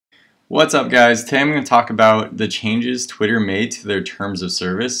What's up, guys? Today I'm going to talk about the changes Twitter made to their terms of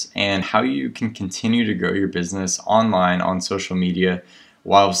service and how you can continue to grow your business online on social media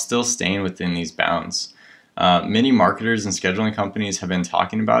while still staying within these bounds. Many marketers and scheduling companies have been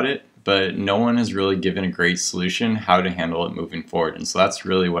talking about it, but no one has really given a great solution how to handle it moving forward. And so that's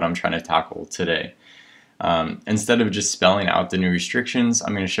really what I'm trying to tackle today. Instead of just spelling out the new restrictions,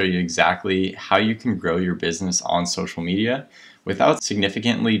 I'm going to show you exactly how you can grow your business on social media without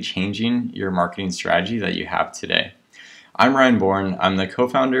significantly changing your marketing strategy that you have today. I'm Ryan Bourne. I'm the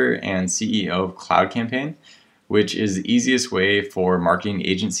co-founder and CEO of Cloud Campaign, which is the easiest way for marketing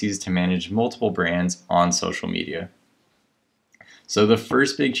agencies to manage multiple brands on social media. So the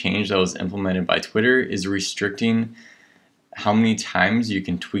first big change that was implemented by Twitter is restricting how many times you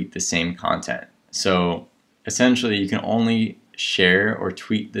can tweet the same content. So essentially, you can only share or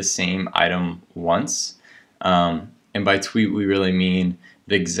tweet the same item once. And by tweet, we really mean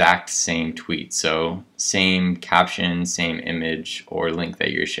the exact same tweet. So same caption, same image or link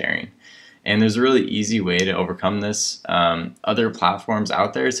that you're sharing. And there's a really easy way to overcome this. Other platforms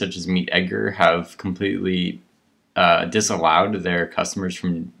out there, such as Meet Edgar, have completely disallowed their customers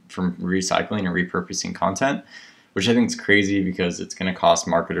from recycling and repurposing content, which I think is crazy because it's going to cost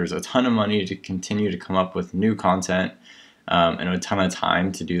marketers a ton of money to continue to come up with new content and a ton of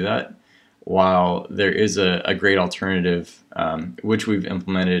time to do that. While there is a great alternative, which we've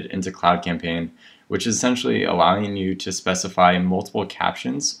implemented into Cloud Campaign, which is essentially allowing you to specify multiple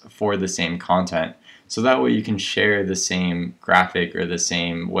captions for the same content. So that way you can share the same graphic or the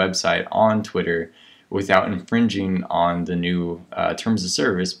same website on Twitter without infringing on the new terms of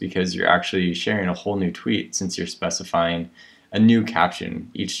service, because you're actually sharing a whole new tweet since you're specifying a new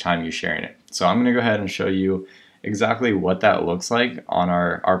caption each time you're sharing it. So I'm going to go ahead and show you exactly what that looks like on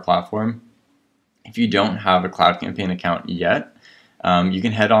our platform. If you don't have a Cloud Campaign account yet, you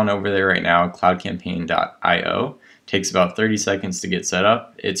can head on over there right now, cloudcampaign.io. Takes about 30 seconds to get set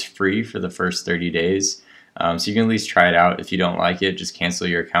up. It's free for the first 30 days. So you can at least try it out. If you don't like it, just cancel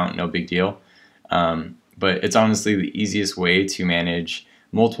your account, no big deal. But it's honestly the easiest way to manage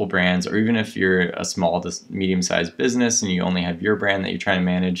multiple brands, or even if you're a small to medium-sized business and you only have your brand that you're trying to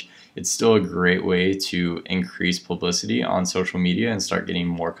manage, it's still a great way to increase publicity on social media and start getting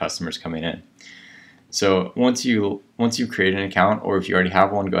more customers coming in. So once you create an account, or if you already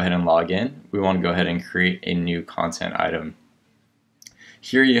have one, go ahead and log in. We want to go ahead and create a new content item.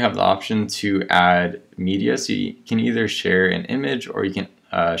 Here you have the option to add media, so you can either share an image or you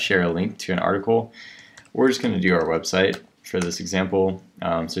can share a link to an article. We're just going to do our website for this example.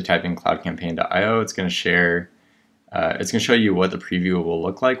 So type in cloudcampaign.io. It's going to share. It's going to show you what the preview will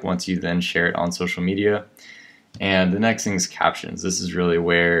look like once you then share it on social media. And the next thing is captions. This is really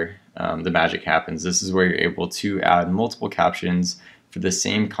where the magic happens. This is where you're able to add multiple captions for the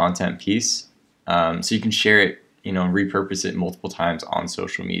same content piece, so you can share it, repurpose it multiple times on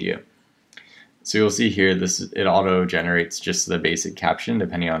social media. So you'll see here, it auto generates just the basic caption.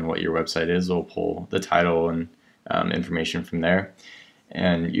 Depending on what your website is, it'll pull the title and information from there.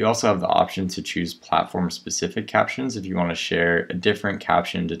 And you also have the option to choose platform-specific captions. If you want to share a different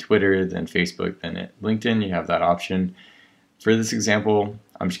caption to Twitter than Facebook than LinkedIn, you have that option. For this example,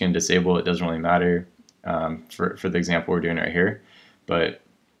 I'm just going to disable it. Doesn't really matter for the example we're doing right here. But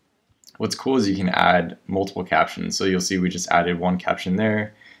what's cool is you can add multiple captions. So you'll see we just added one caption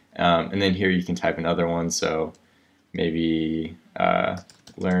there. And then here you can type another one. So maybe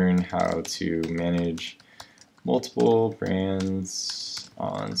learn how to manage multiple brands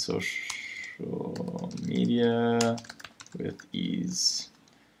on social media with ease.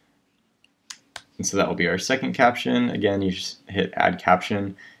 And so that will be our second caption. Again, you just hit add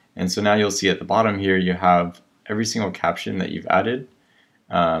caption. And so now you'll see at the bottom here, you have every single caption that you've added.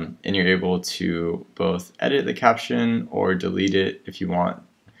 And you're able to both edit the caption or delete it if you want.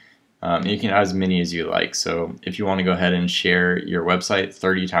 And you can add as many as you like. So if you want to go ahead and share your website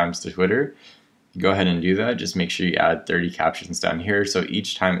 30 times to Twitter, go ahead and do that. Just make sure you add 30 captions down here. So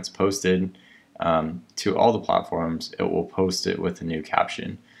each time it's posted to all the platforms, it will post it with a new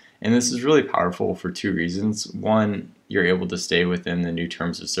caption. And this is really powerful for two reasons. One, you're able to stay within the new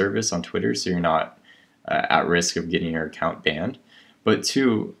terms of service on Twitter, so you're not at risk of getting your account banned. But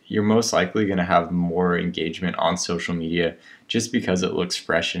two, you're most likely going to have more engagement on social media just because it looks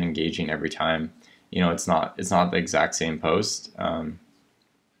fresh and engaging every time. It's not the exact same post, and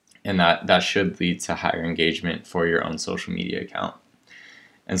that should lead to higher engagement for your own social media account.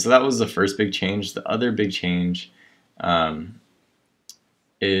 And so that was the first big change. The other big change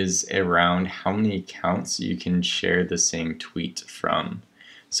is around how many accounts you can share the same tweet from.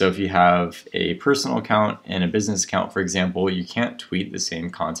 So if you have a personal account and a business account, for example, you can't tweet the same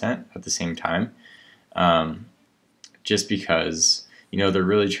content at the same time, just because they're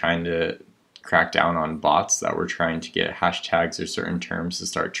really trying to crack down on bots that were trying to get hashtags or certain terms to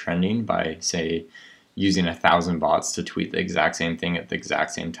start trending by, say, using 1,000 bots to tweet the exact same thing at the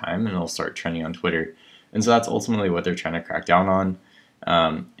exact same time, and it'll start trending on Twitter. And so that's ultimately what they're trying to crack down on.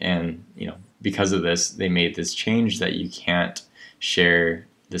 And because of this, they made this change that you can't share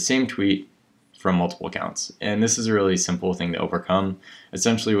the same tweet from multiple accounts. And this is a really simple thing to overcome.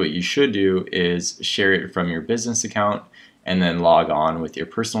 Essentially, what you should do is share it from your business account and then log on with your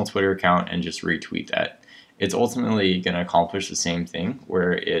personal Twitter account and just retweet that. It's ultimately going to accomplish the same thing,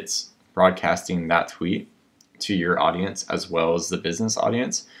 where it's broadcasting that tweet to your audience as well as the business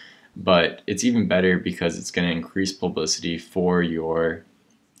audience. But it's even better because it's going to increase publicity for your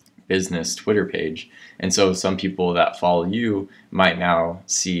business Twitter page. And so some people that follow you might now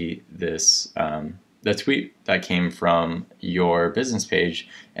see this the tweet that came from your business page,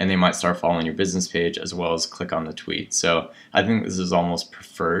 and they might start following your business page as well as click on the tweet. So I think this is almost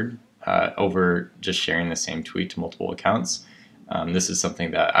preferred over just sharing the same tweet to multiple accounts. This is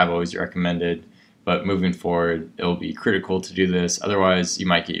something that I've always recommended, but moving forward, it'll be critical to do this. Otherwise, you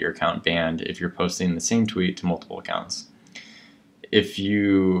might get your account banned if you're posting the same tweet to multiple accounts. If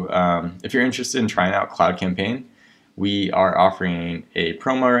you're interested in trying out Cloud Campaign, we are offering a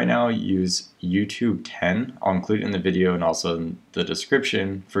promo right now. Use YouTube 10. I'll include it in the video and also in the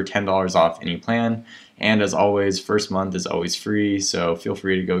description for $10 off any plan. And as always, first month is always free, so feel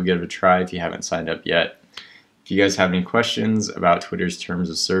free to go give it a try if you haven't signed up yet. If you guys have any questions about Twitter's terms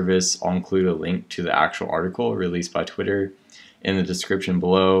of service, I'll include a link to the actual article released by Twitter in the description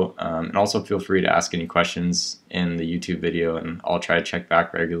below. And also feel free to ask any questions in the YouTube video, and I'll try to check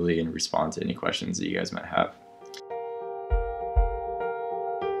back regularly and respond to any questions that you guys might have.